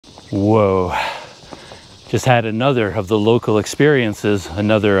Whoa, just had another of the local experiences,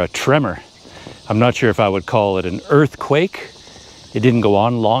 another tremor. I'm not sure if I would call it an earthquake. It didn't go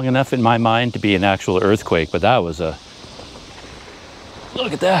on long enough in my mind to be an actual earthquake, but that was a,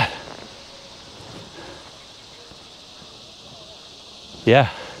 look at that. Yeah,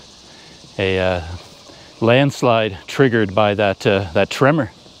 a landslide triggered by that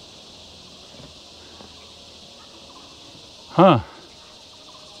tremor. Huh.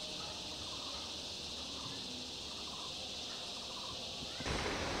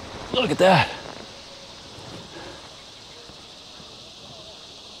 Look at that.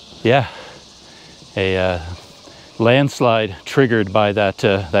 Yeah, a landslide triggered by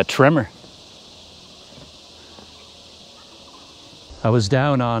that tremor. I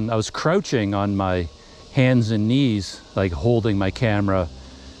was crouching on my hands and knees, like holding my camera,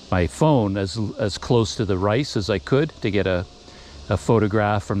 my phone as close to the rice as I could to get a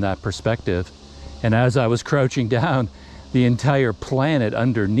photograph from that perspective. And as I was crouching down, the entire planet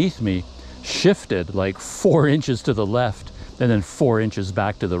underneath me shifted like 4 inches to the left and then 4 inches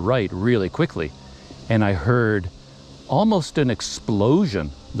back to the right really quickly. And I heard almost an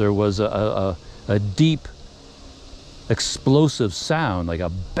explosion. There was a deep explosive sound, like a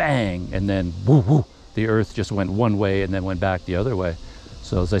bang, and then woo woo, the earth just went one way and then went back the other way.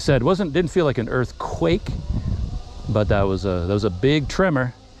 So as I said, didn't feel like an earthquake, but that was a big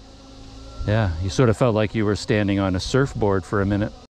tremor. Yeah, you sort of felt like you were standing on a surfboard for a minute.